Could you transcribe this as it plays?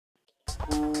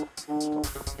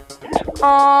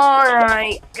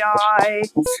Alright,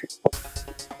 guys.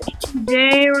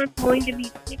 Today we're going to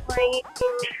be playing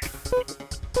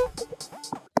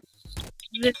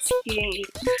this game.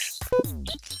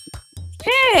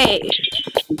 Hey!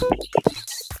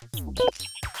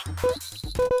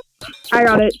 I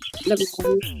got it. Never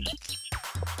mind.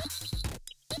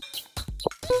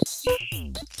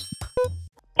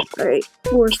 Alright,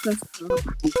 force this up.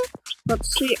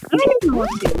 Let's see. I don't know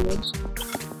what to do this.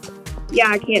 Yeah,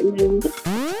 I can't move.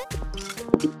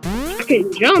 I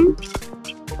can jump.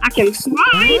 I can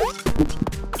slide.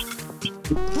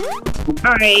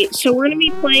 Alright, so we're gonna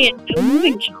be playing a no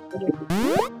moving challenge.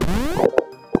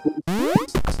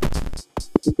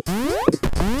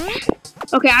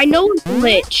 Okay, I know a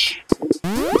glitch.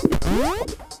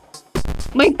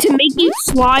 Like, to make you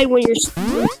slide when you're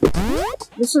sliding.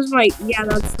 This is like, yeah,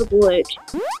 that's the glitch.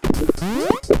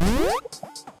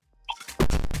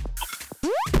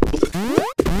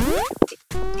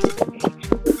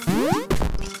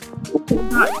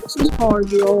 God, this is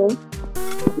hard, y'all.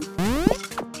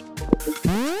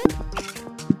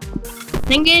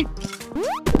 Dang it.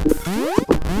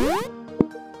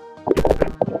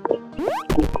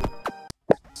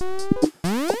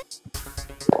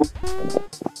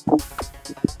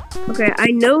 Okay,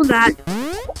 I know that.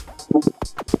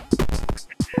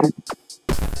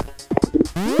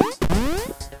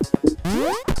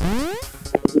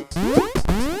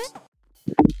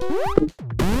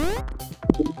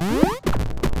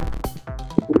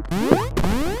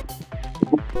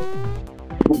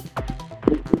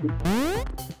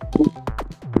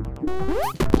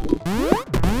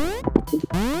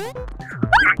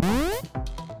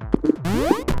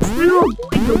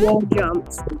 The wall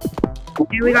jumps.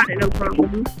 Okay, we got it, no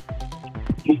problem.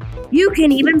 You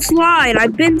can even slide.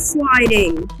 I've been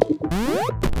sliding.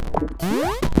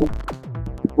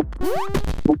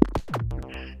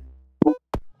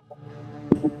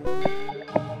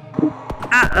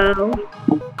 Uh-oh.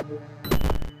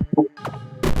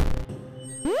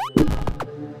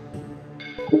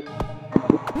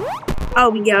 Oh,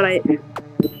 we got it.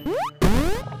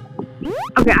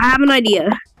 Okay, I have an idea.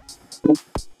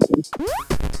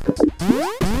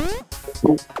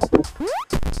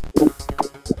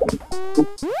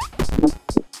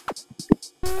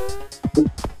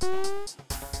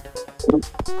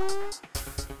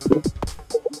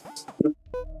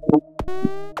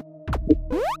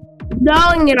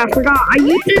 Dang it, I forgot. I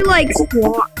usually like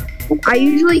squat. I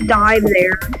usually dive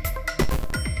there.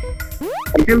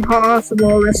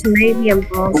 Impossible. This may be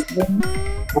impossible.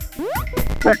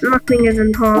 But nothing is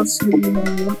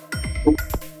impossible.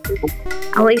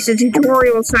 At least the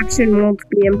tutorial section won't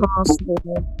be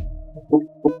impossible.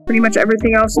 Pretty much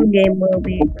everything else in the game will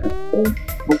be.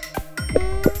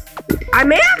 I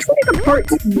may actually make a part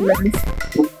 2 of this.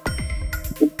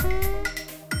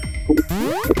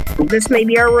 This may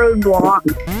be our roadblock.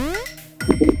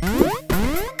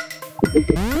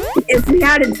 If we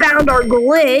hadn't found our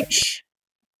glitch,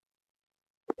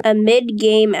 a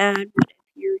mid-game ad would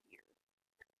appear here.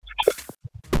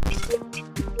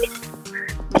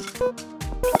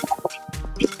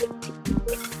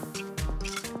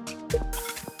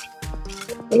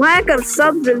 Lack of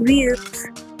subs and views.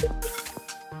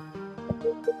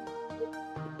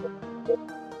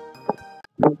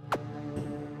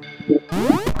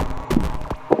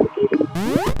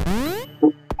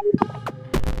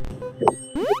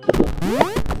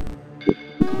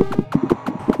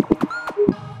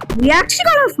 We actually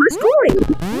got our first coin.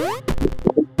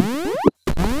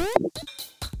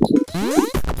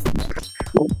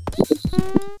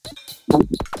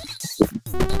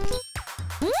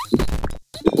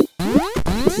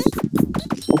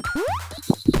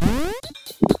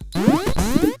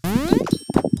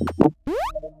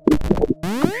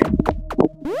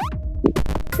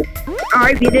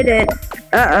 Alright, we did it.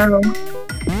 Uh-oh.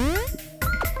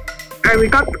 Alright, we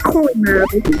got the coin now.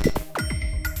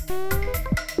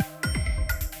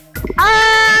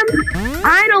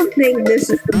 I don't think this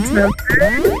is contested.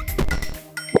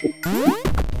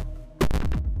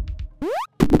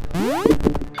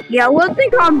 Yeah, one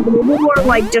thing on mobile or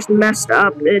like just messed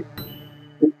up.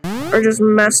 Or just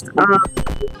messed up.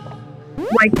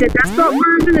 Like the desktop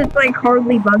version, it's like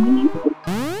hardly buggy.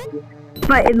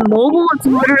 But in mobile, it's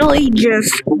literally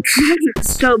just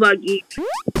so buggy.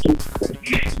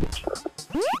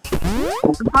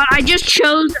 But I just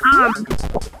chose,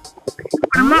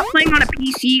 I'm not playing on a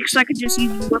PC because I could just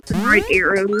use left and right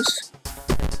arrows.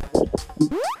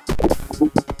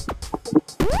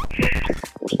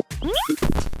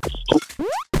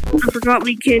 I forgot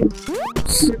we can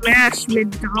smash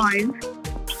mid-dive.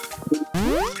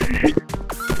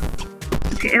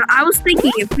 Okay, I was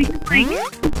thinking if we could like...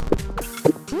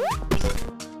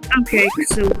 Okay,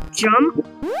 so jump,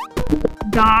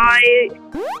 die.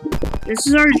 This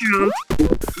is our jump.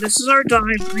 This is our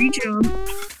dive, re-jump.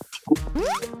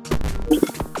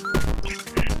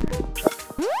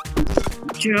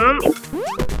 Jump.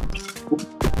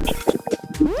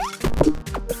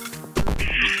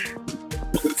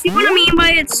 See what I mean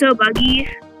by it's so buggy?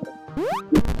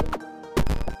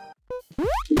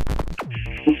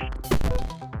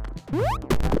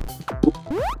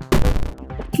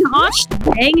 Gosh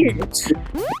dang it.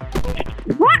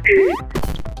 What?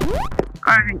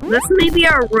 Alright, this may be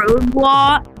our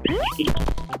roadblock.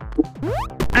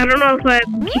 I don't know if I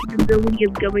have the capability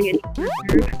of going any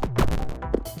further.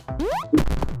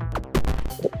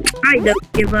 I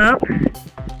don't give up.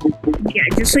 Yeah,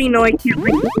 just so you know, I can't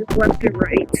like move left and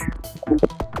right.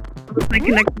 Unless I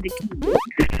connect to the keyboard.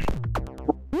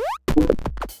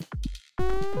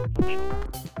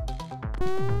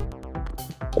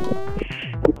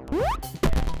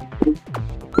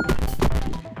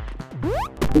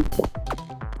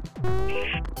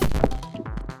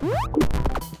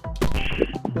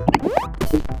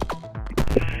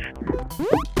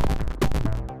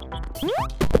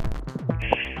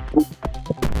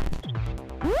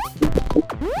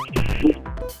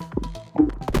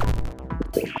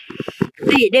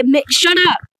 Shut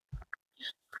up!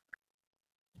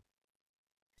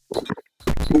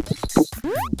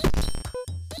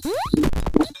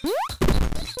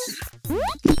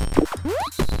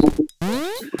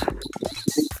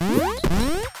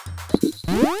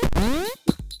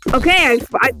 Okay,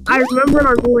 I remembered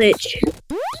our glitch.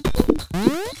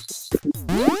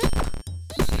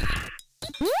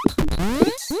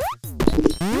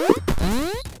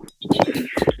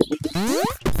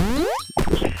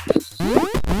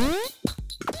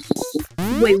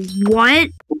 Wait, what?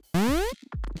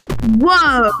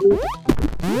 Whoa!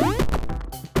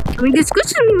 I mean, this glitch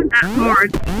isn't even that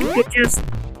hard. You could just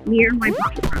mirror my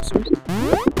button pressers.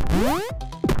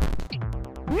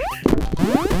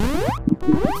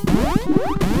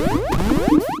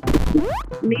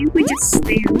 Maybe we just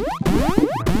stand.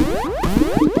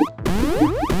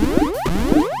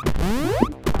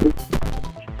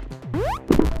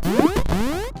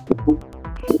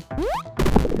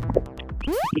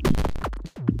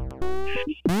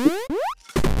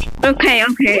 Okay,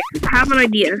 I have an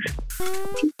idea.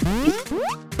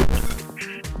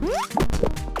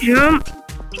 Jump,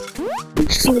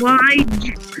 slide,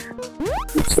 jump,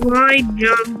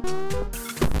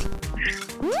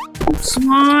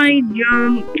 slide,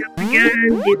 jump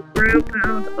again, do ground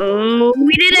pound. Oh,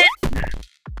 we did it!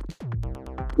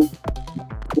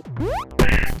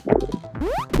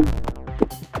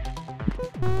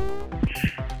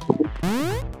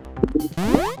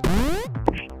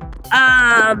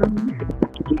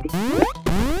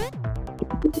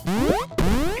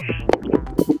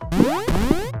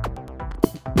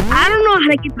 I don't know how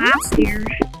to get past here.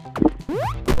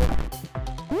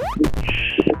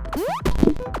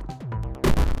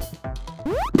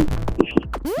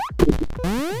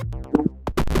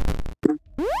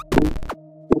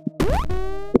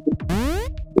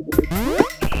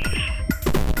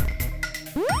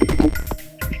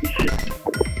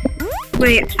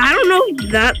 Wait, I don't know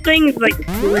if that thing is like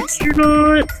glitched or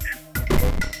not.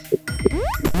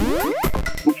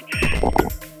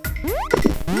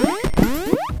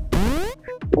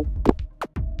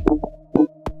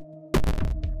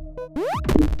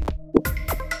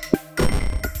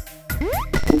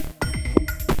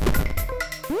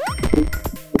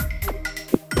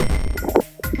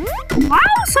 Why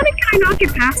all of a sudden can I not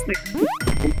get past there?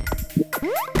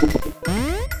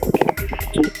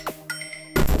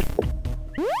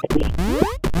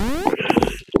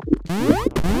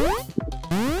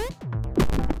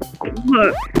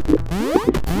 Look.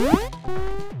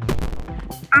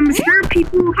 I'm sure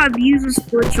people have used this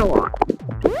glitch a lot.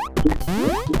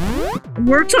 It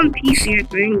works on PC, I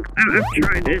think. I've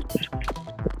tried it.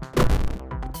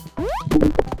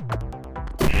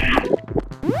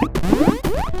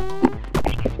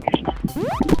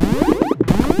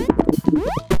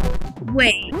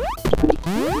 Wait.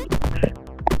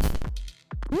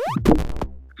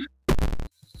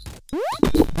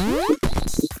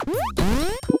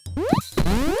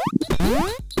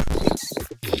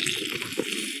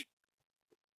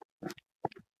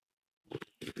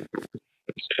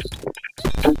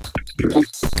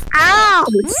 Ow!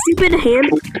 Stupid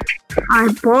hand. I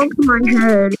bonked my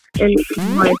head and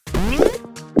my.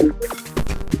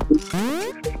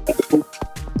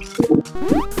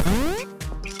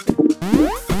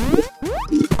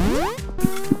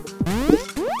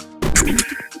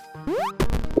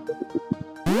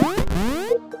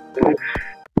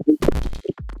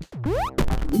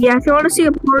 Yeah, if you want to see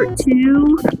a part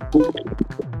 2,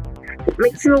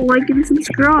 make sure to like and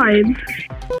subscribe.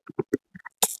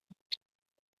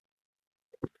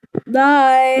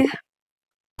 Bye.